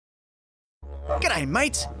G'day,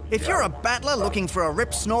 mates. If you're a battler looking for a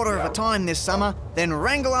rip snorter of a time this summer, then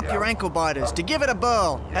wrangle up your ankle biters to give it a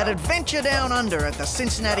whirl at Adventure Down Under at the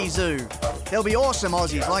Cincinnati Zoo. There'll be awesome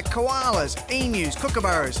Aussies like koalas, emus,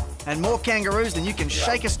 kookaburras, and more kangaroos than you can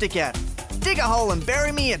shake a stick at. Dig a hole and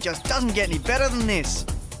bury me, it just doesn't get any better than this.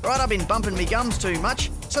 Right, I've been bumping me gums too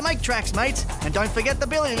much, so make tracks, mates, and don't forget the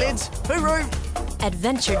billy lids. Hooroo!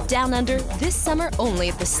 Adventure Down Under this summer only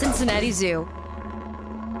at the Cincinnati Zoo.